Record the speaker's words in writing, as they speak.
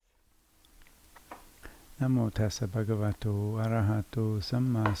Namo tassa bhagavato arahato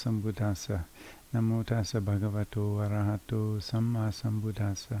samma sambuddhassa. Namo tassa bhagavato arahato samma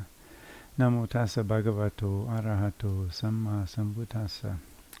sambuddhassa. Namo tassa bhagavato arahato samma sambuddhassa.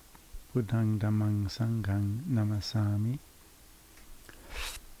 Buddhang dhammang sanghang namasami.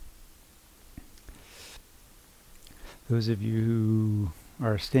 Those of you who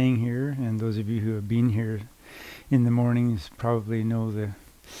are staying here and those of you who have been here in the mornings probably know the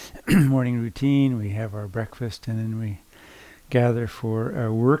morning routine. We have our breakfast and then we gather for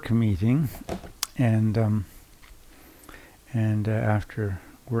a work meeting, and after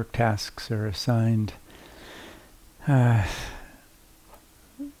work tasks are assigned, Lumpur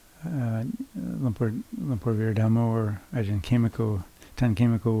Viradhammo or Ajahn Khemiko, Tan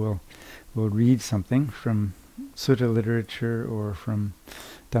Khemiko will read something from sutta literature or from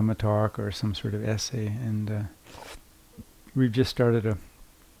Dhamma talk or some sort of essay, and we've just started a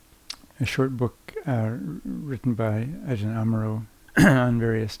short book written by Ajahn Amaro on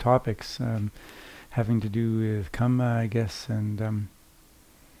various topics having to do with Kamma, I guess, and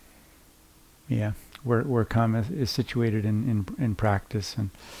where Kamma is situated in practice and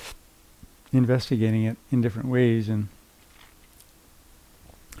investigating it in different ways. And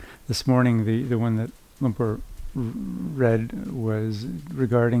this morning, the one that Lumpur read was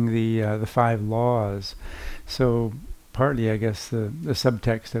regarding the 5 laws. So partly, I guess, the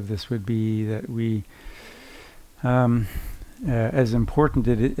subtext of this would be that we, as important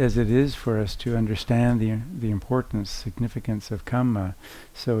as it is for us to understand the importance, significance of Kamma,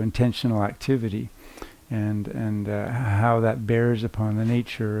 so intentional activity, and how that bears upon the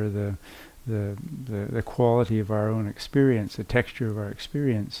nature, the quality of our own experience, the texture of our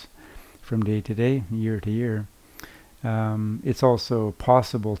experience from day to day, year to year. It's also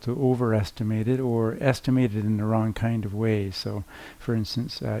possible to overestimate it or estimate it in the wrong kind of way. So, for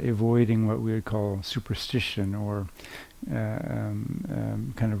instance, avoiding what we would call superstition or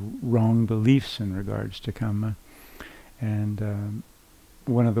kind of wrong beliefs in regards to Kamma. And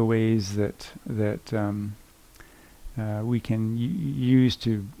one of the ways that we can use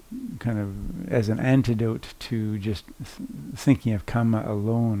to kind of as an antidote to just thinking of Kamma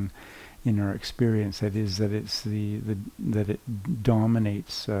alone in our experience, that is, that it's that it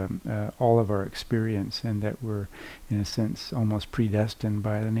dominates all of our experience, and that we're, in a sense, almost predestined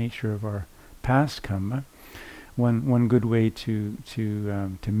by the nature of our past Kamma. One good way to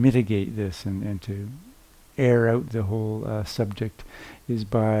mitigate this and to air out the whole subject is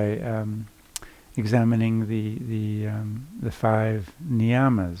by examining the 5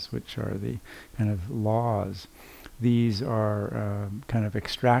 niyamas, which are the kind of laws. These are kind of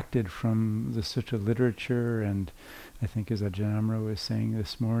extracted from the sutta literature, and I think, as Ajahn Amaro was saying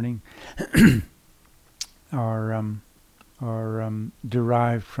this morning, are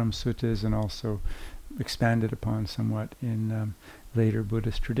derived from suttas and also expanded upon somewhat in later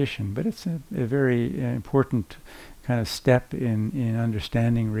Buddhist tradition. But it's a very important kind of step in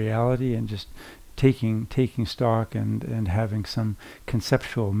understanding reality and just taking stock and having some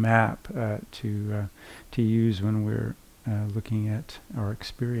conceptual map to use when we're looking at our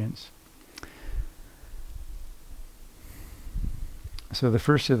experience. So the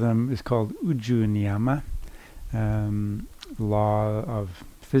first of them is called Uju Niyama, law of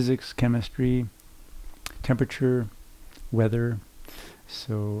physics, chemistry, temperature, weather,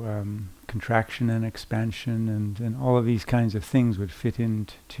 so contraction and expansion, and all of these kinds of things would fit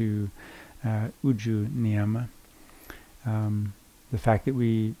into Uju Niyama. The fact that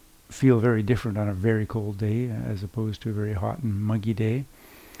we feel very different on a very cold day as opposed to a very hot and muggy day,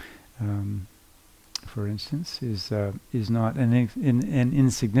 for instance, is not an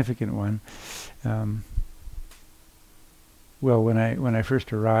insignificant one. Well, when I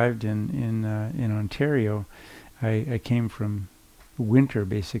first arrived in Ontario, I came from winter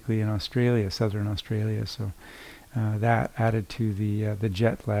basically in Australia, southern Australia. So that added to the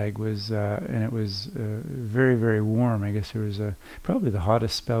jet lag was, and it was very, very warm. I guess it was probably the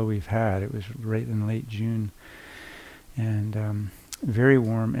hottest spell we've had. It was right in late June, and very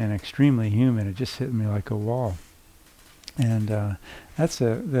warm and extremely humid. It just hit me like a wall. And that's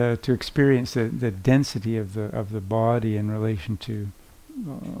to experience the density of the body in relation to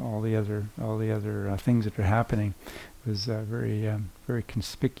all the other things that are happening was very very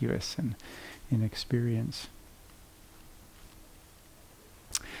conspicuous in experience.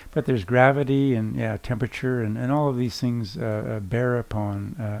 But there's gravity and temperature and all of these things bear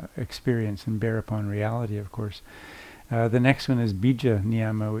upon experience and bear upon reality, of course. The next one is Bija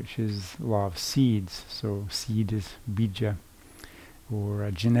Niyama, which is the law of seeds. So seed is Bija, or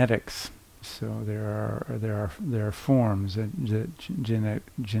genetics. So there are forms that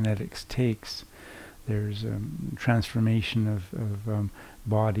genetics takes. there's transformation of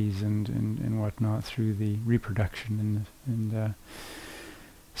bodies and whatnot through the reproduction and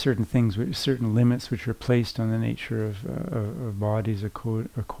certain things, certain limits which are placed on the nature of bodies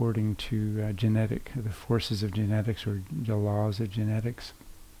according to the forces of genetics or the laws of genetics.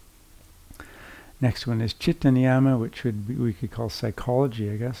 Next one is Chitta Niyama, which we could call psychology,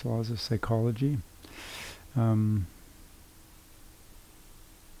 I guess, laws of psychology. The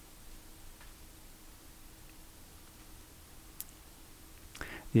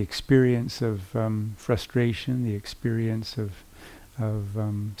experience of frustration, the experience of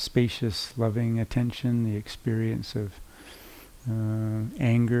spacious, loving attention, the experience of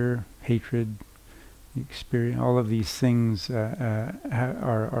anger, hatred, all of these things are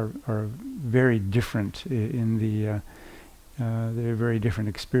very different in the. They're very different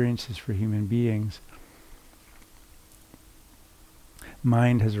experiences for human beings.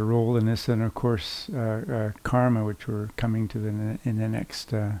 Mind has a role in this, and of course, karma, which we're coming to in the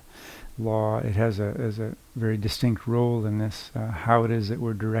next law, it has a very distinct role in this. How it is that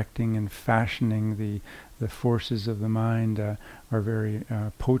we're directing and fashioning the forces of the mind are very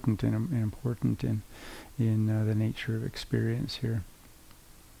potent and important in the nature of experience here.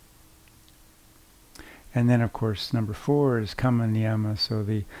 And then, of course, number 4 is Kamma Niyama, so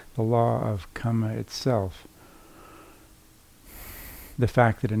the law of Kamma itself. The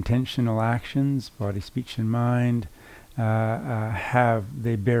fact that intentional actions, body, speech, and mind,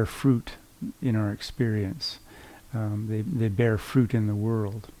 they bear fruit in our experience. They bear fruit in the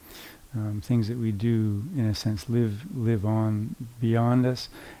world. Things that we do, in a sense, live on beyond us,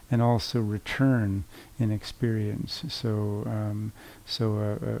 and also return in experience. So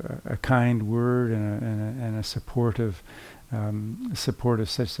a kind word and a supportive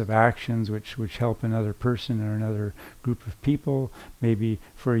sets of actions which help another person or another group of people, maybe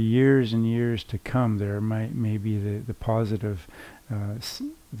for years and years to come, there may be the positive,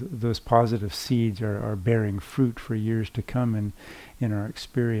 those positive seeds are bearing fruit for years to come in our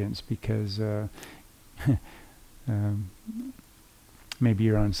experience, because maybe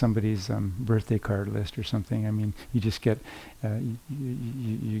you're on somebody's birthday card list or something. I mean, you just get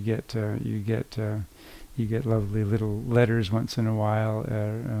you get lovely little letters once in a while,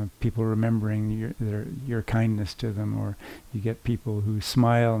 people remembering your kindness to them, or you get people who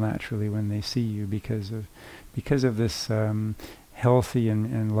smile naturally when they see you because of this healthy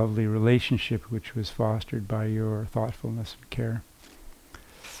and lovely relationship which was fostered by your thoughtfulness and care.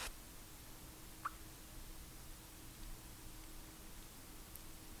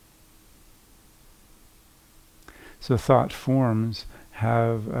 So thought forms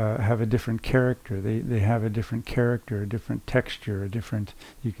have a different character. They have a different character, a different texture, a different,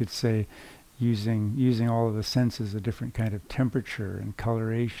 you could say, using all of the senses, a different kind of temperature and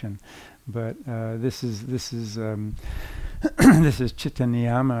coloration. But this is this is Chitta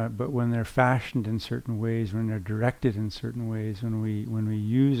Niyama. But when they're fashioned in certain ways, when they're directed in certain ways, when we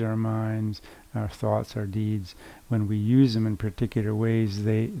use our minds, our thoughts, our deeds, when we use them in particular ways,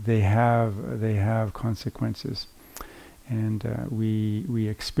 they have consequences. And we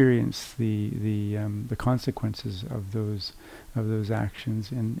experience the consequences of those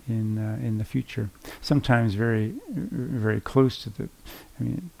actions in the future. Sometimes very very close to the. I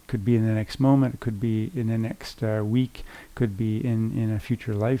mean, it could be in the next moment. It could be in the next week. Could be in a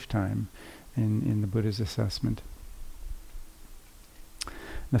future lifetime. In the Buddha's assessment.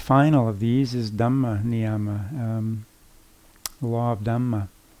 The final of these is Dhamma Niyama, the law of Dhamma.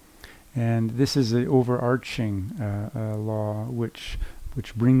 And this is an overarching law which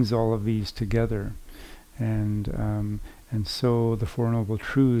brings all of these together, and so the Four Noble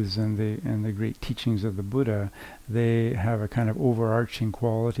Truths and the great teachings of the Buddha, they have a kind of overarching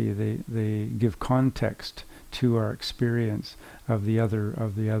quality. They give context to our experience of the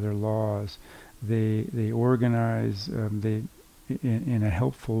other laws. They organize in a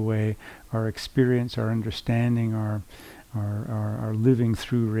helpful way our experience, our understanding, our living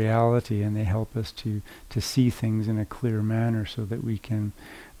through reality, and they help us to see things in a clear manner so that we can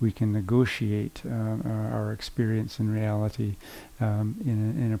negotiate our experience in reality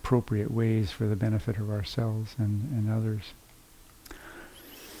in appropriate ways for the benefit of ourselves and others.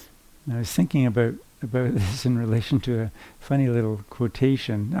 And I was thinking about this in relation to a funny little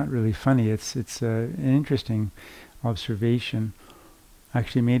quotation. Not really funny. It's an interesting observation,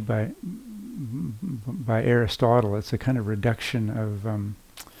 actually made by Aristotle. It's a kind of reduction of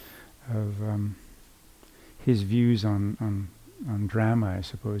his views on drama, I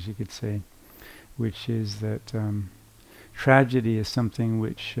suppose you could say, which is that tragedy is something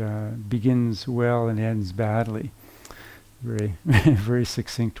which begins well and ends badly. Very, very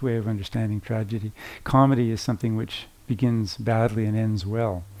succinct way of understanding tragedy. Comedy is something which begins badly and ends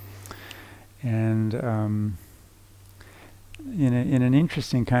well. And in an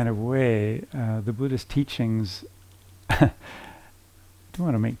interesting kind of way, the Buddhist teachings, I don't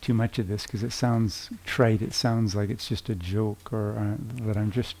want to make too much of this because it sounds trite, it sounds like it's just a joke or that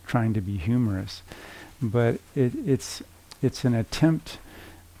I'm just trying to be humorous. But it's an attempt,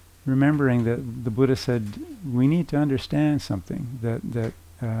 remembering that the Buddha said we need to understand something, that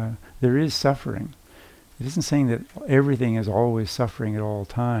there is suffering. It isn't saying that everything is always suffering at all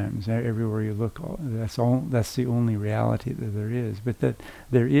times. Everywhere you look, that's the only reality that there is. But that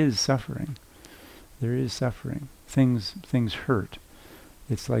there is suffering. There is suffering. Things hurt.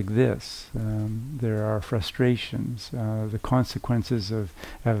 It's like this. There are frustrations, the consequences of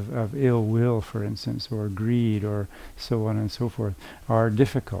ill will, for instance, or greed, or so on and so forth, are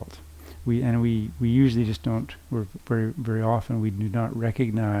difficult. We usually just don't. Very often we do not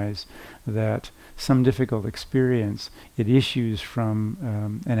recognize that some difficult experience, it issues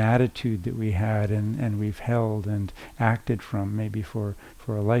from an attitude that we had and we've held and acted from maybe for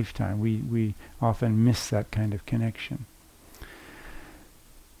a lifetime. We often miss that kind of connection.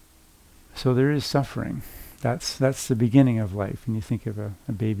 So there is suffering. That's the beginning of life. When you think of a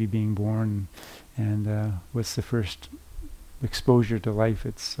baby being born, and what's the first exposure to life?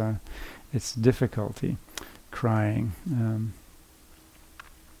 It's difficulty, crying.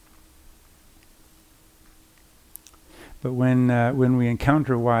 But when we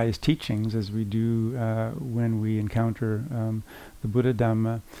encounter wise teachings, as we do when we encounter the Buddha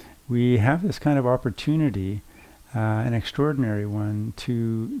Dhamma, we have this kind of opportunity, an extraordinary one,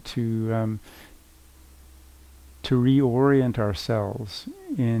 to reorient ourselves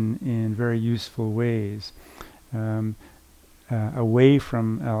in very useful ways, away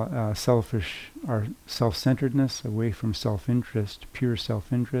from our self-centeredness, away from self-interest, pure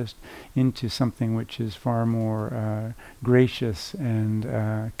self-interest, into something which is far more gracious and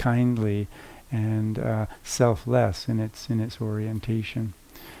kindly and selfless in its orientation.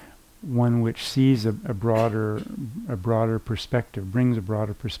 One which sees a broader perspective, brings a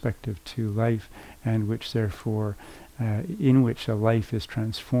broader perspective to life, and which therefore, in which a life is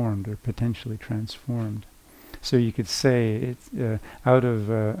transformed or potentially transformed. So you could say it's out of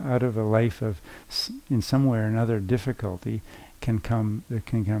a life of in some way or another difficulty can come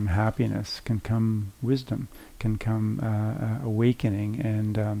happiness, can come wisdom, can come awakening,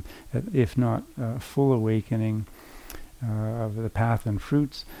 and if not full awakening of the path and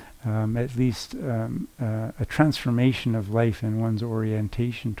fruits, at least a transformation of life and one's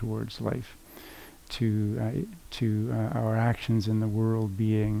orientation towards life, to our actions in the world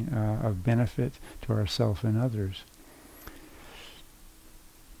being of benefit to ourselves and others.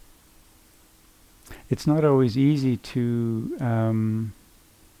 It's not always easy to,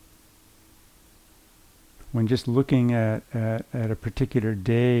 when just looking at a particular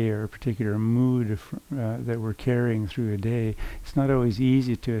day or a particular mood that we're carrying through a day, it's not always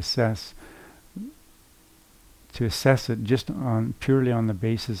easy to assess it just purely on the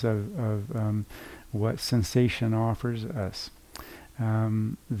basis of what sensation offers us.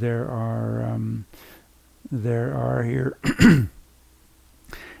 There are here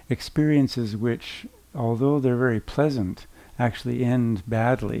experiences which, although they're very pleasant, actually end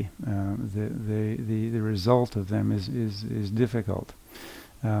badly. The result of them is difficult.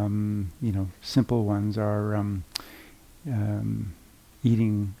 Simple ones are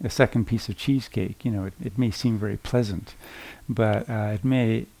eating a second piece of cheesecake. It may seem very pleasant, but it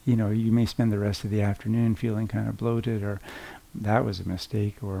may, you may spend the rest of the afternoon feeling kind of bloated, or that was a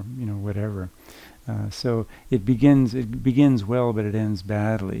mistake, or whatever. So it begins well, but it ends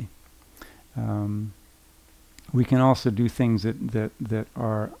badly. We can also do things that the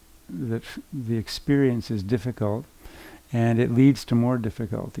experience is difficult, and it leads to more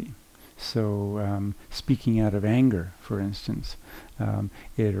difficulty. So speaking out of anger, for instance,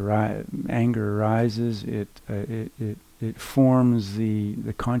 anger arises. It forms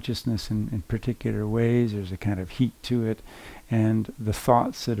the consciousness in particular ways. There's a kind of heat to it, and the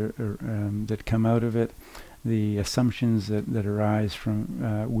thoughts that come out of it, the assumptions that arise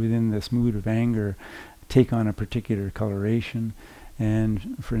from within this mood of anger, take on a particular coloration.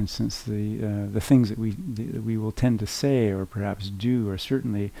 And for instance, the things that we will tend to say or perhaps do, or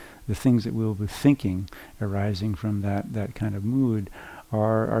certainly the things that we'll be thinking arising from that kind of mood,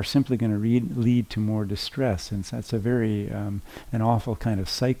 are simply going to lead to more distress. And so that's a very an awful kind of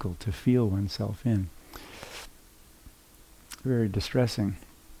cycle to feel oneself in. Very distressing,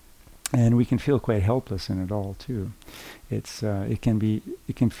 and we can feel quite helpless in it all too. It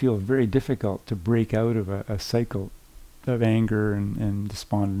can feel very difficult to break out of a cycle of anger and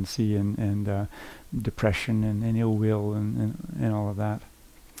despondency and depression and ill will and all of that,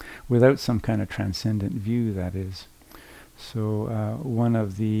 without some kind of transcendent view, that is. So one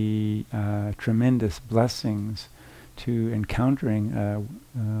of the tremendous blessings to encountering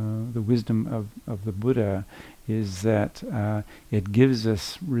the wisdom of the Buddha is that it gives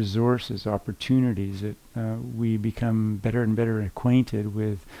us resources, opportunities. We become better and better acquainted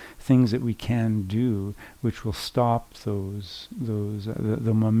with things that we can do, which will stop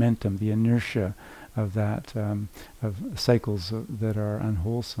the momentum, the inertia of that of cycles that are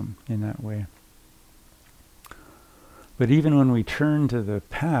unwholesome in that way. But even when we turn to the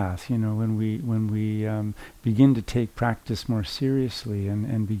path, when we begin to take practice more seriously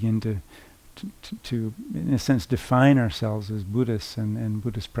and begin to in a sense define ourselves as Buddhists and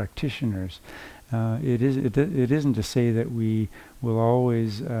Buddhist practitioners, it isn't to say that we will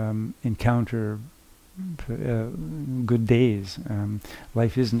always encounter good days.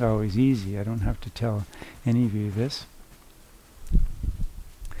 Life isn't always easy. I don't have to tell any of you this.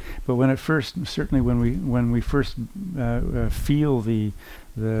 But when we first feel the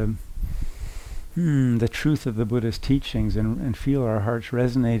truth of the Buddha's teachings and feel our hearts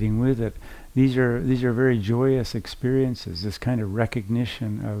resonating with it, these are very joyous experiences. This kind of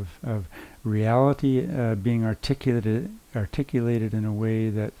recognition of reality being articulated in a way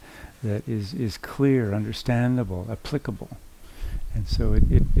that is clear, understandable, applicable, and so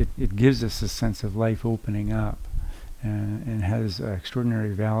it gives us a sense of life opening up. And has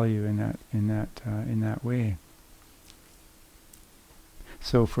extraordinary value in that way.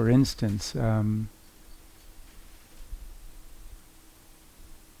 So, for instance, coming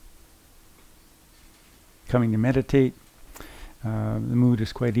to meditate, the mood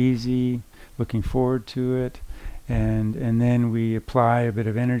is quite easy. Looking forward to it, and then we apply a bit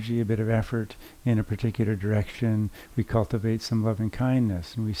of energy, a bit of effort in a particular direction. We cultivate some loving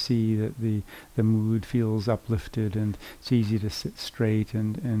kindness, and we see that the mood feels uplifted, and it's easy to sit straight,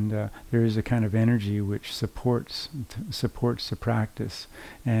 and there is a kind of energy which supports the practice,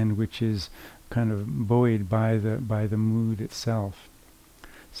 and which is kind of buoyed by the mood itself.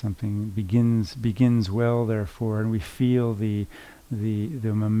 Something begins well, therefore, and we feel the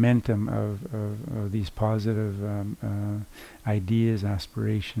momentum of these positive ideas,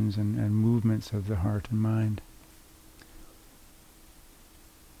 aspirations, and movements of the heart and mind.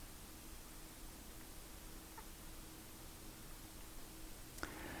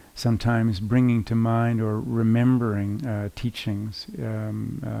 Sometimes bringing to mind or remembering teachings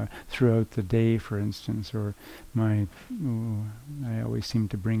throughout the day, for instance, or I always seem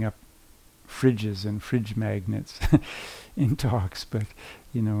to bring up fridges and fridge magnets in talks, but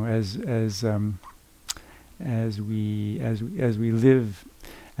as we live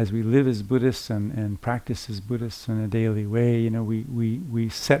as Buddhists and practice as Buddhists in a daily way, we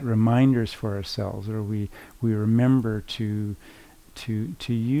set reminders for ourselves, or we remember to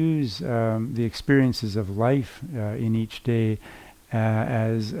use the experiences of life in each day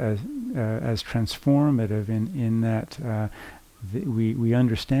as transformative in that we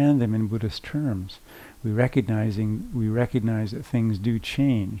understand them in Buddhist terms. We recognize that things do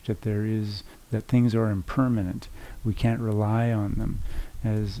change, that things are impermanent. We can't rely on them,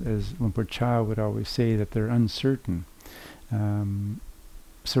 as Luang Por Chah would always say, that they're uncertain.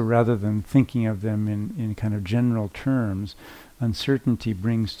 So rather than thinking of them in kind of general terms, uncertainty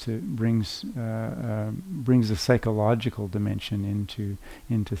brings a psychological dimension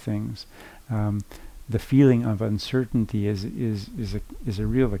into things. The feeling of uncertainty is a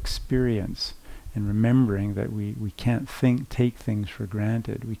real experience, and remembering that we can't take things for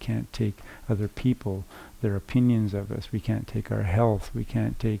granted. We can't take other people, their opinions of us. We can't take our health. We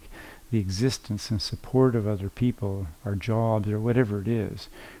can't take the existence and support of other people, our jobs, or whatever it is.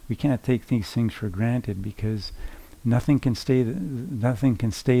 We can't take these things for granted, because nothing can stay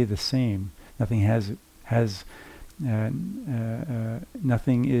the same. Nothing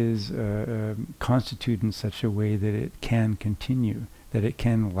is constituted in such a way that it can continue, that it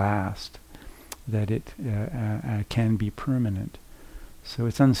can last, that it can be permanent. So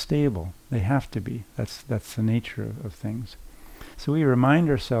it's unstable. They have to be. That's the nature of things. So we remind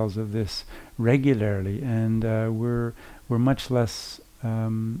ourselves of this regularly, and we're much less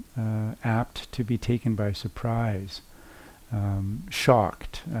apt to be taken by surprise,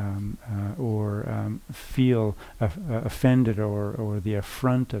 shocked, or feel offended or the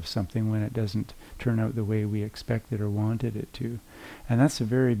affront of something when it doesn't turn out the way we expected or wanted it to. And that's a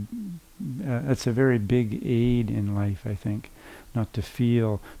very big aid in life, I think, not to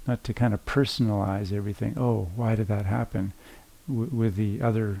kind of personalize everything. Oh, why did that happen? With the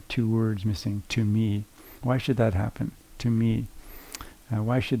other two words missing, to me. Why should that happen to me?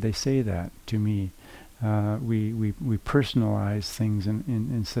 Why should they say that to me? We personalize things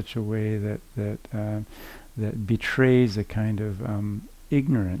in such a way that betrays a kind of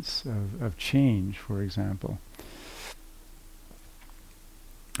ignorance of change, for example.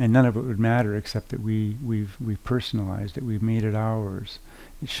 And none of it would matter except that we've personalized it, we've made it ours.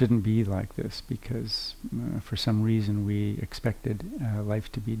 It shouldn't be like this because for some reason we expected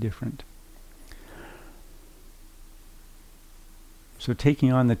life to be different. So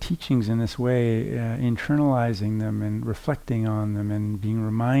taking on the teachings in this way, internalizing them and reflecting on them and being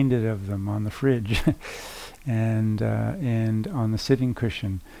reminded of them on the fridge and on the sitting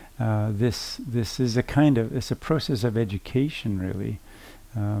cushion, this is it's a process of education, really.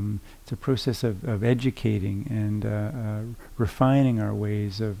 It's a process of educating and refining our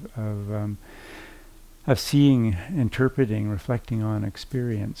ways of seeing, interpreting, reflecting on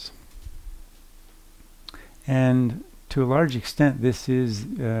experience. And to a large extent, this is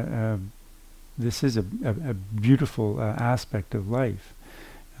a beautiful aspect of life.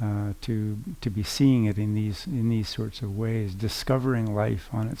 To be seeing it in these sorts of ways, discovering life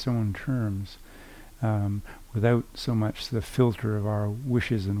on its own terms. Without so much the filter of our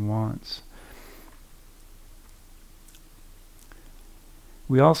wishes and wants.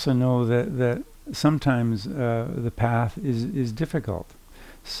 We also know that sometimes the path is difficult.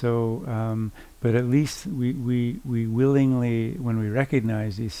 So, but at least we willingly, when we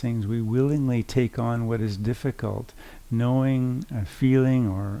recognize these things, we willingly take on what is difficult, knowing, feeling,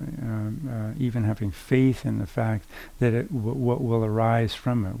 or even having faith in the fact that what will arise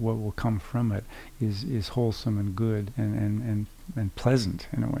from it, what will come from it, is wholesome and good and pleasant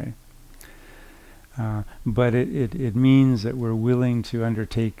in a way. But it means that we're willing to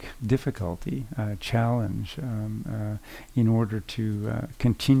undertake difficulty, challenge, in order to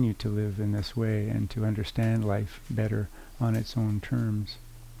continue to live in this way and to understand life better on its own terms.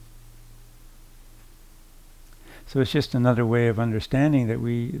 So it's just another way of understanding that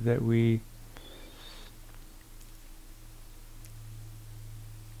we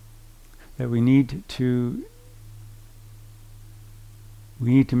need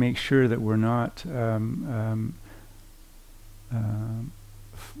to make sure that we're not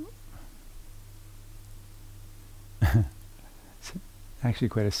it's actually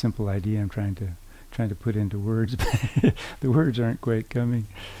quite a simple idea I'm trying to put into words, but the words aren't quite coming.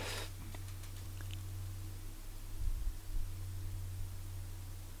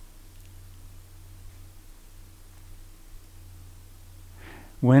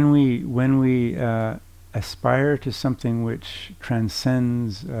 When we aspire to something which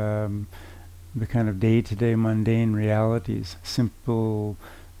transcends the kind of day-to-day mundane realities, simple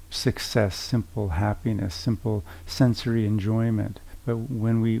success, simple happiness, simple sensory enjoyment, but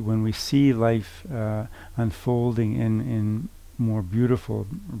when we see life unfolding in more beautiful,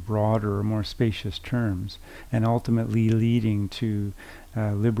 broader, more spacious terms, and ultimately leading to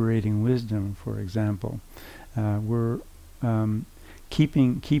liberating wisdom, for example, we're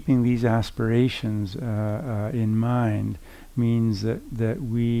keeping these aspirations in mind means that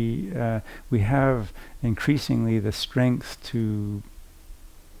we have increasingly the strength to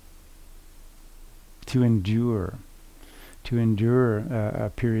endure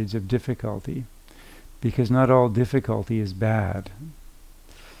periods of difficulty, because not all difficulty is bad.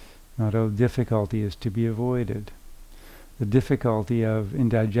 Not all difficulty is to be avoided. The difficulty of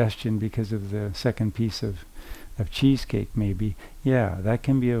indigestion because of the second piece of cheesecake, maybe, that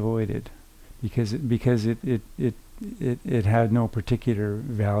can be avoided because it had no particular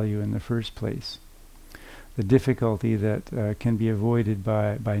value in the first place. The difficulty that can be avoided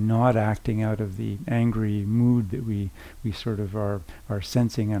by not acting out of the angry mood that we sort of are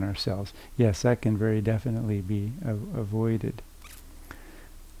sensing in ourselves, yes, that can very definitely be avoided.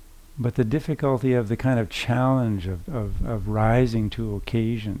 But the difficulty of the kind of challenge of rising to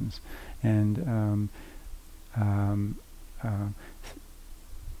occasions and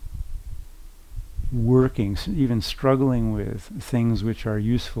working, even struggling with things which are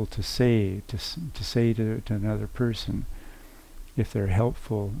useful to say to another person, if they're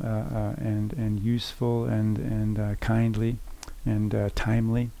helpful and useful and kindly and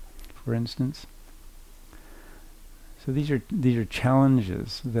timely, for instance. So these are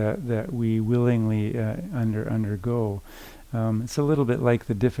challenges that we willingly undergo. It's a little bit like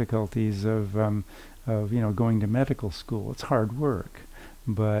the difficulties of going to medical school. It's hard work,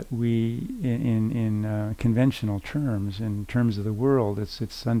 but we, in conventional terms, in terms of the world,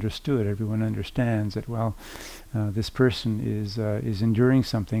 it's understood. Everyone understands that. Well, this person is enduring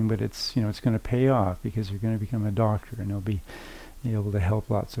something, but it's going to pay off because you're going to become a doctor, and there'll be be able to help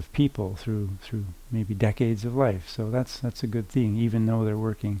lots of people through maybe decades of life. So that's a good thing. Even though they're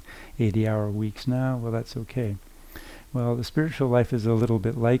working 80-hour weeks now, well, that's okay. Well, the spiritual life is a little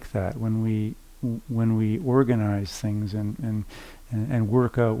bit like that. When we organize things and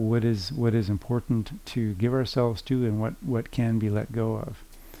work out what is important to give ourselves to and what can be let go of.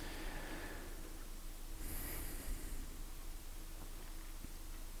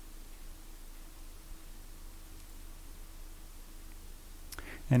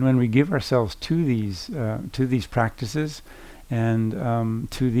 And when we give ourselves to these practices, and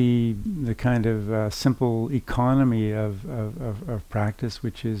to the kind of simple economy of practice,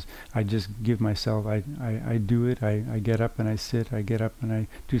 which is I just give myself, I do it, I get up and I sit, I get up and I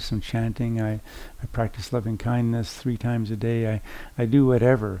do some chanting, I practice loving kindness 3 times a day, I do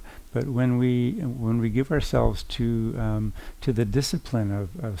whatever. But when we give ourselves to the discipline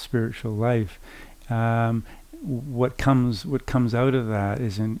of spiritual life, what comes out of that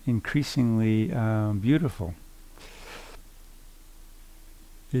is increasingly beautiful.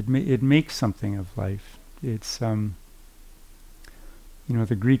 It makes something of life. It's the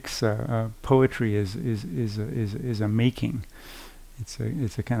Greeks poetry is a making.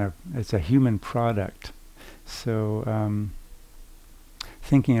 It's a human product. So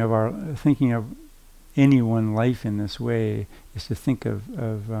thinking of any one life in this way is to think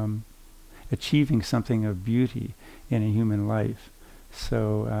of achieving something of beauty in a human life.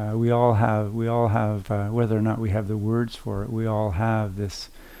 So we all have whether or not we have the words for it, we all have this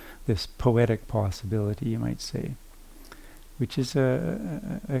poetic possibility, you might say, which is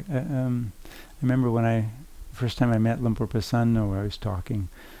I remember when first time I met Lumpur Prasanno, I was talking.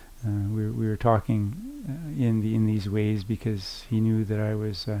 We were talking in these ways because he knew that I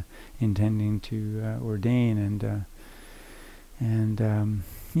was intending to ordain, and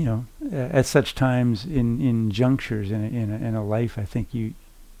at such times in junctures in a life, I think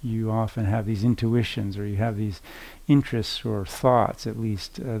you often have these intuitions, or you have these interests or thoughts, at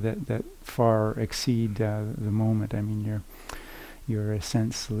least that far exceed the moment. I mean, you're in a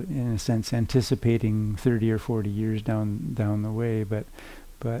sense anticipating 30 or 40 years down the way, but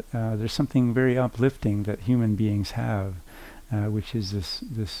there's something very uplifting that human beings have, which is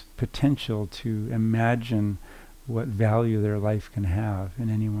this potential to imagine what value their life can have in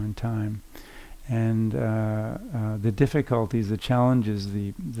any one time. And the difficulties, the challenges,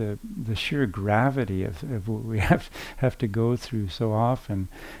 the sheer gravity of what we have to go through so often,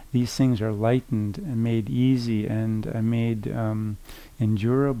 these things are lightened and made easy and made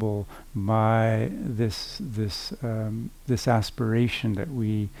endurable by this aspiration that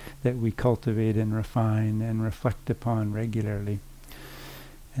we cultivate and refine and reflect upon regularly.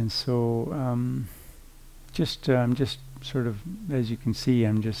 And so just sort of, as you can see,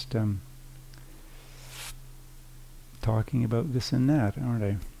 I'm just talking about this and that, aren't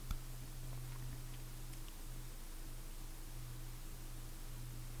I?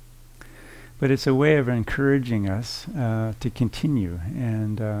 But it's a way of encouraging us to continue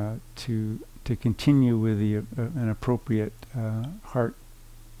and to continue with an appropriate heart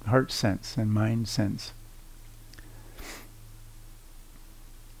sense and mind sense.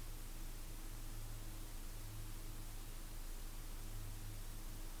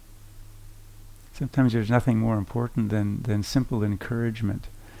 Sometimes there's nothing more important than simple encouragement,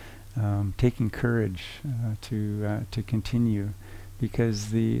 taking courage to continue,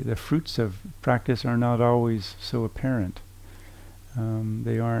 because the fruits of practice are not always so apparent.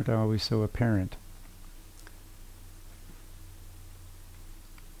 They aren't always so apparent.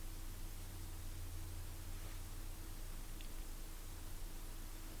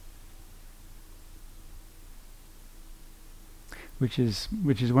 Which is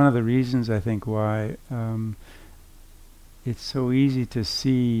one of the reasons, I think, why it's so easy to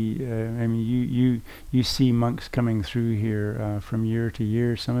see. I mean, you see monks coming through here from year to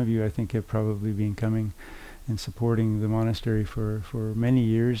year. Some of you, I think, have probably been coming and supporting the monastery for many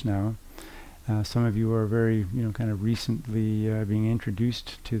years now. Some of you are very, kind of recently being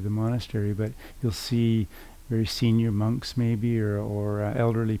introduced to the monastery, but you'll see very senior monks, maybe, or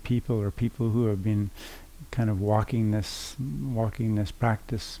elderly people, or people who have been kind of walking this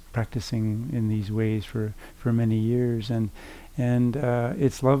practicing in these ways for many years, and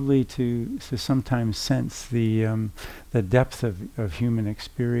it's lovely to sometimes sense the depth of human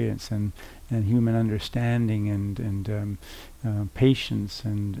experience and human understanding and patience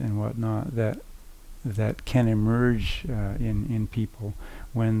and whatnot that can emerge in people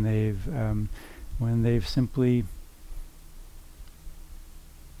when they've simply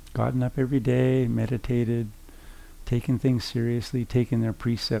gotten up every day, meditated, taken things seriously, taken their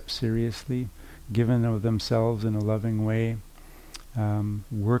precepts seriously, given of themselves in a loving way,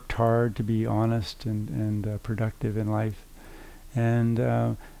 worked hard to be honest and productive in life,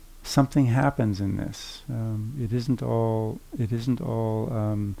 and something happens in this. It isn't all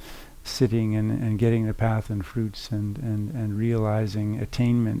sitting and getting the path and fruits and realizing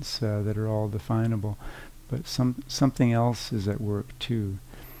attainments that are all definable, but something else is at work too,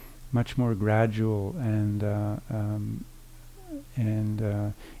 much more gradual and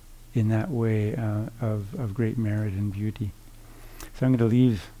in that way of great merit and beauty. So I'm going to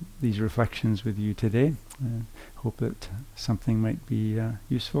leave these reflections with you today. Hope that something might be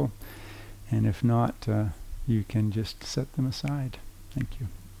useful, and if not, you can just set them aside. Thank you.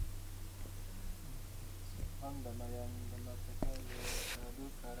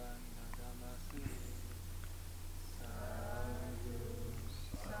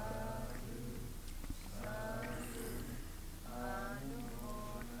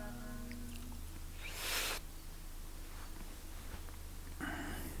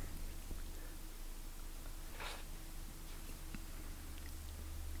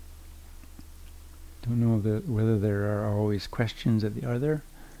 Don't know whether there are always questions at the. Are there?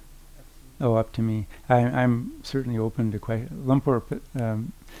 Oh, up to me. I'm certainly open to questions. Lumpur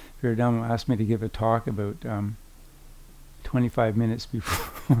Viradama asked me to give a talk about 25 minutes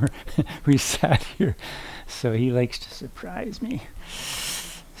before we sat here, so he likes to surprise me.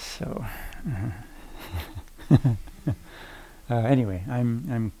 So anyway,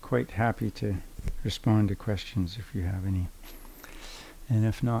 I'm quite happy to respond to questions if you have any, and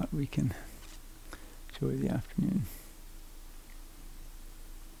if not, we can enjoy the afternoon.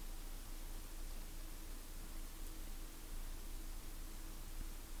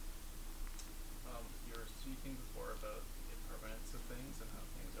 You were speaking before about the impermanence of things and how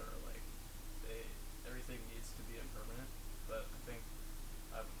things are like, everything needs to be impermanent, but I think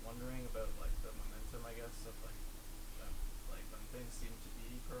I'm wondering about like the momentum, I guess, of like when things seem to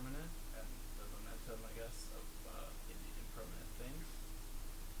be permanent and the momentum, I guess, of the impermanent things.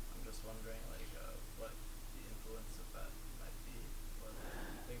 I'm just wondering like what the influence of that might be, or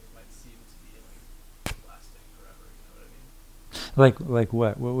things might seem to be like lasting forever. You know what I mean? Like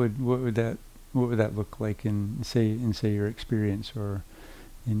what? What would that look like in say your experience, or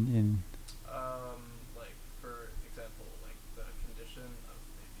in like for example, like the condition of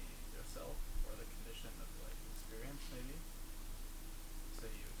maybe yourself, or the condition of like experience maybe. So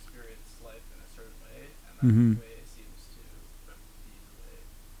you experience life in a certain way, and that way seems to be the way.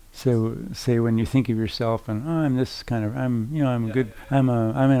 So say when you think of yourself and I'm this kind of I'm good. Yeah. I'm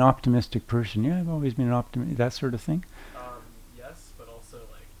an optimistic person. Yeah, I've always been an optimist. That sort of thing. Yes, but also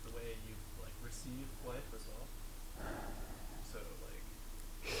like the way you like receive life as well. So like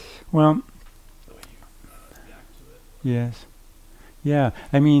Well, the way you react to it. yes. Yeah,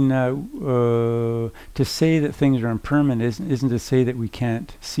 I mean, to say that things are impermanent isn't to say that we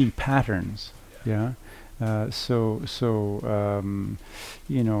can't see patterns. Yeah.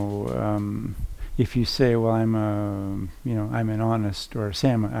 If you say, well, I'm an honest, or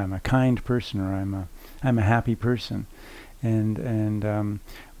say I'm a kind person, or I'm a happy person, and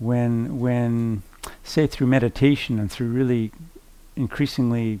when say through meditation and through really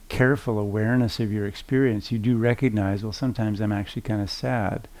increasingly careful awareness of your experience, you do recognize, well, sometimes I'm actually kind of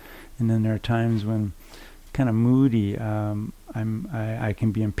sad, and then there are times when kind of moody. I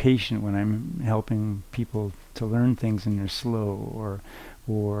can be impatient when I'm helping people to learn things and they're slow,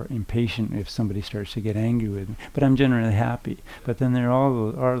 or impatient if somebody starts to get angry with me. But I'm generally happy. But then there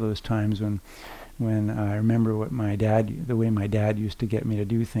are those times when I remember the way my dad used to get me to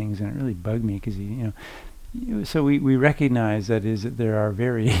do things, and it really bugged me because so we recognize that there are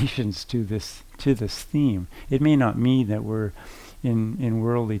variations to this theme. It may not mean that we're in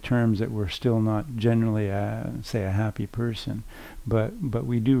worldly terms that we're still not generally say a happy person, but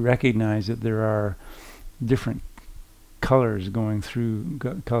we do recognize that there are different colors going through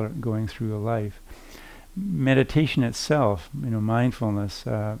a life. Meditation itself, mindfulness,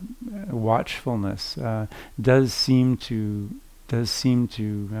 watchfulness, does seem to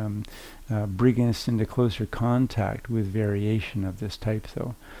bring us into closer contact with variation of this type,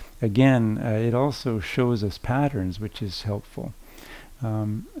 though. Again, it also shows us patterns, which is helpful.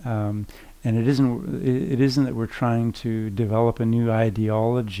 And it isn't that we're trying to develop a new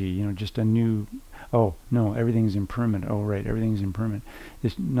ideology, just a new, oh no, everything's impermanent. Oh right, everything's impermanent.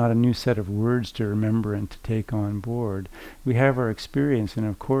 It's not a new set of words to remember and to take on board. We have our experience, and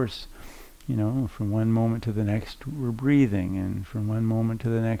of course, from one moment to the next we're breathing, and from one moment to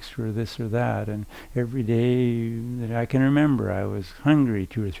the next we're this or that, and every day that I can remember I was hungry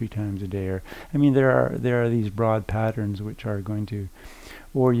 2 or 3 times a day, or there are these broad patterns which are going to,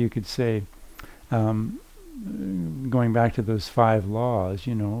 or you could say going back to those 5 laws,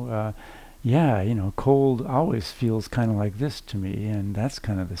 yeah, cold always feels kind of like this to me, and that's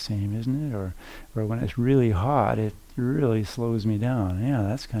kind of the same, isn't it? Or when it's really hot, it really slows me down. Yeah,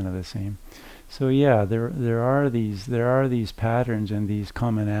 that's kind of the same. So yeah, there are these patterns and these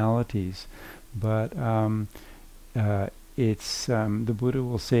commonalities, but it's the Buddha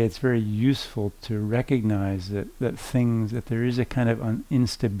will say it's very useful to recognize that there is a kind of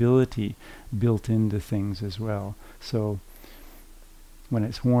instability built into things as well. So when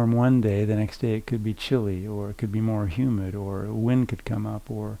it's warm one day, the next day it could be chilly, or it could be more humid, or a wind could come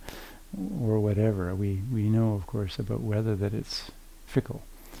up, or whatever. We know, of course, about weather, that it's fickle.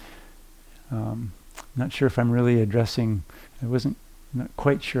 Not sure if I'm really addressing. Not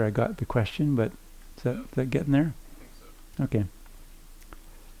quite sure I got the question, but is that getting there? I think so. Okay.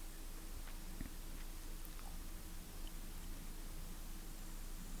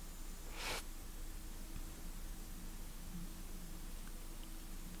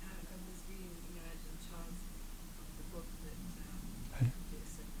 I was reading, Ajahn Chah's the book that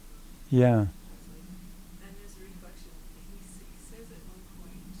Jason Yeah. translated, and there's a reflection. He says at one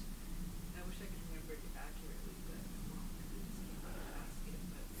point, I wish I could remember it accurately, but I won't. I just can't ask it.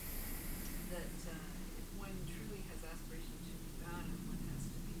 But that if one truly has aspiration to Nibbana, one has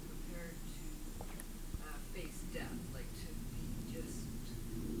to be prepared to face death, like to be just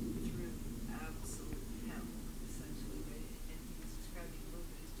through absolute hell, essentially. Right? And he was describing a little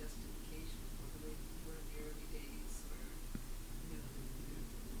bit his justification for the way we were in the early days, where you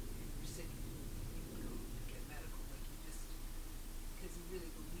were sick, you would go to get medical, like you just, because you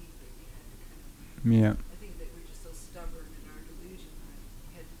really believed that you had to kind of. Yeah. I think that we're just so stubborn in our delusion that you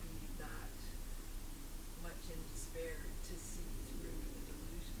had to be that much in despair to see through the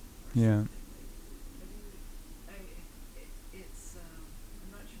delusion. Or Yeah. something.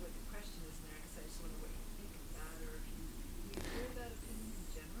 I'm not sure what the question is there. I guess I just wonder what you think of that, or if you hear that opinion in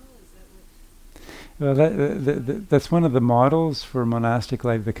general. Is that what? Well, that's one of the models for monastic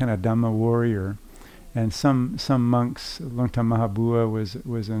life, the kind of Dhamma warrior. And some monks, Longtam Mahabua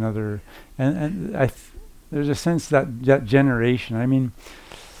was another, and there's a sense that generation. I mean,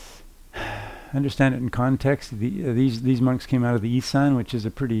 understand it in context. These monks came out of the Isan, which is a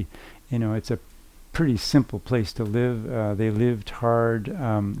pretty, it's a pretty simple place to live. They lived hard,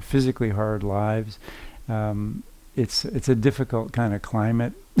 physically hard lives. It's a difficult kind of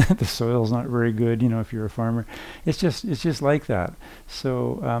climate. The soil's not very good, if you're a farmer. It's just like that.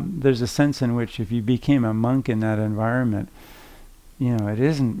 So there's a sense in which if you became a monk in that environment, it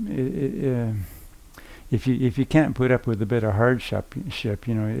isn't. If you can't put up with a bit of hardship,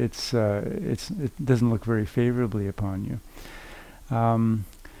 it doesn't look very favorably upon you.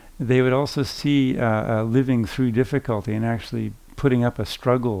 They would also see living through difficulty and actually putting up a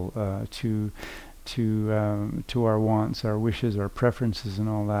struggle to our wants, our wishes, our preferences, and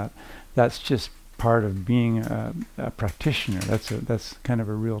all that. That's just part of being a practitioner. That's kind of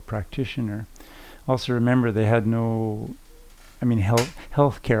a real practitioner. Also remember, they had no,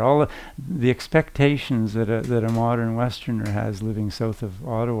 health care. All the expectations that a modern Westerner has living south of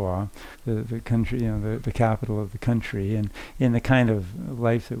Ottawa, the country, the capital of the country, and in the kind of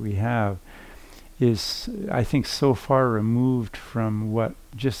life that we have, is, I think, so far removed from what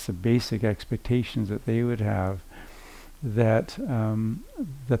just the basic expectations that they would have, that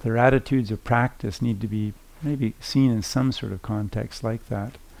their attitudes of practice need to be maybe seen in some sort of context like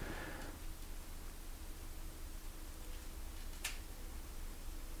that.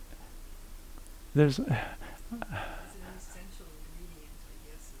 There's It's an essential ingredient, I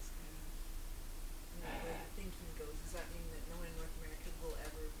guess, is kind of the way the thinking goes. Does that mean that no one in North America will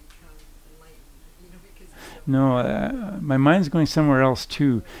ever become enlightened? Because no, my mind's going somewhere else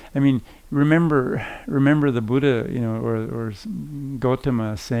too. Remember the Buddha, or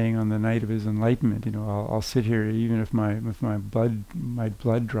Gautama saying on the night of his enlightenment, I'll sit here even if my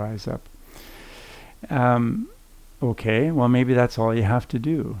blood dries up. Okay, well maybe that's all you have to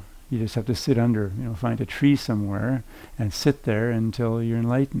do. You just have to sit under, find a tree somewhere and sit there until you're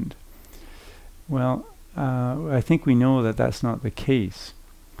enlightened. Well, I think we know that that's not the case.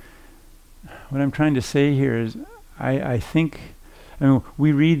 What I'm trying to say here is, I think,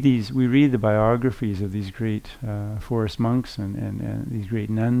 we read the biographies of these great forest monks and these great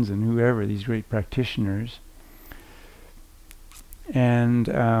nuns and whoever, these great practitioners, and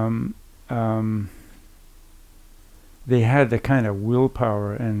they had the kind of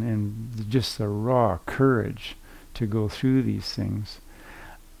willpower and just the raw courage to go through these things.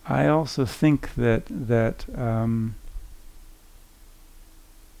 I also think that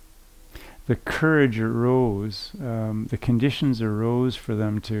the courage arose, the conditions arose for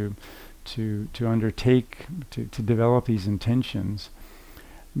them to to undertake to develop these intentions,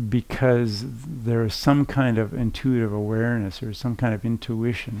 because there is some kind of intuitive awareness or some kind of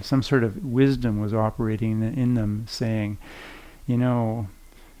intuition, some sort of wisdom was operating in them, saying, you know,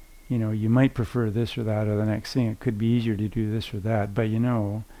 you might prefer this or that or the next thing. It could be easier to do this or that, but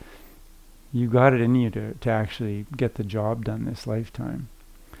you got it in you to actually get the job done this lifetime.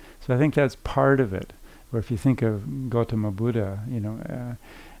 So I think that's part of it. Or if you think of Gautama Buddha,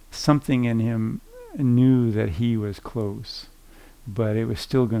 something in him knew that he was close, but it was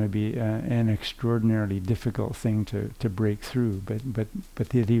still going to be an extraordinarily difficult thing to break through. But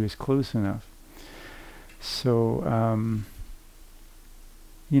that he was close enough. So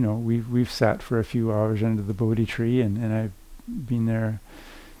we've sat for a few hours under the Bodhi tree, and I've been there,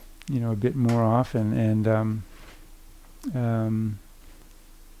 a bit more often, and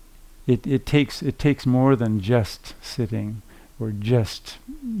it takes more than just sitting or just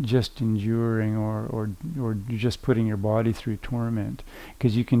enduring or just putting your body through torment,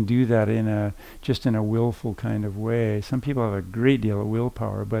 because you can do that in a willful kind of way. Some people have a great deal of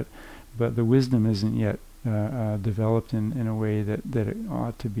willpower, but the wisdom isn't yet developed in a way that it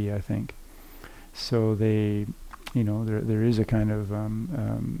ought to be, I think. So they, there is a kind of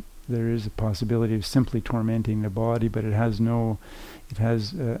there is a possibility of simply tormenting the body, but it has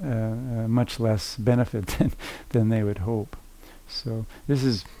much less benefit than they would hope. So this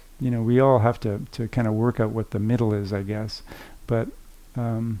is, we all have to kind of work out what the middle is, I guess. But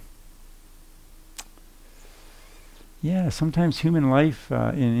sometimes human life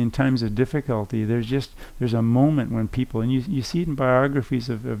in times of difficulty, there's a moment when people, and you see it in biographies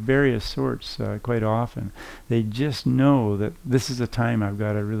of various sorts quite often, they just know that this is a time I've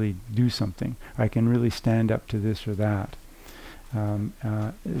got to really do something. I can really stand up to this or that. In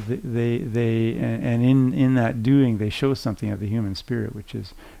that doing, they show something of the human spirit, which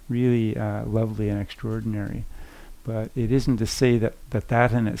is really lovely and extraordinary. But it isn't to say that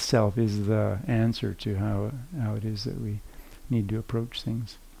in itself is the answer to how it is that we need to approach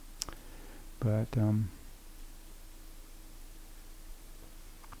things. But on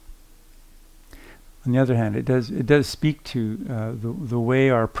the other hand, it does speak to the way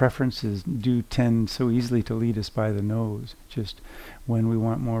our preferences do tend so easily to lead us by the nose. Just when we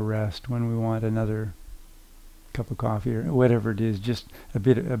want more rest, when we want another cup of coffee or whatever it is, just a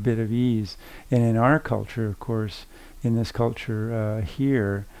bit of ease. And in our culture, of course, in this culture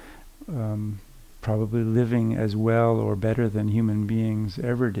here, probably living as well or better than human beings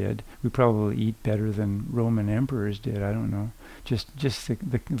ever did. We probably eat better than Roman emperors did. I don't know. Just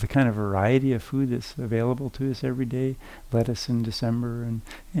the kind of variety of food that's available to us every day. Lettuce in December, and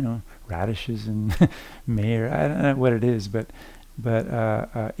radishes in May, or I don't know what it is, but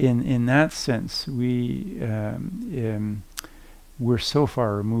in that sense, we're so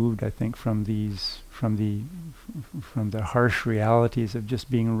far removed, I think, from the harsh realities of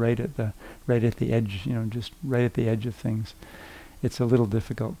just being right at the edge, just right at the edge of things. It's a little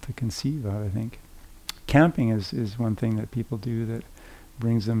difficult to conceive of, I think. Camping is one thing that people do that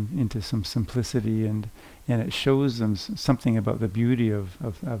brings them into some simplicity, and it shows them something about the beauty of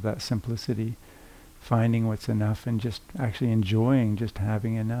that simplicity, finding what's enough and just actually enjoying just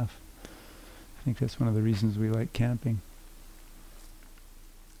having enough. I think that's one of the reasons we like camping.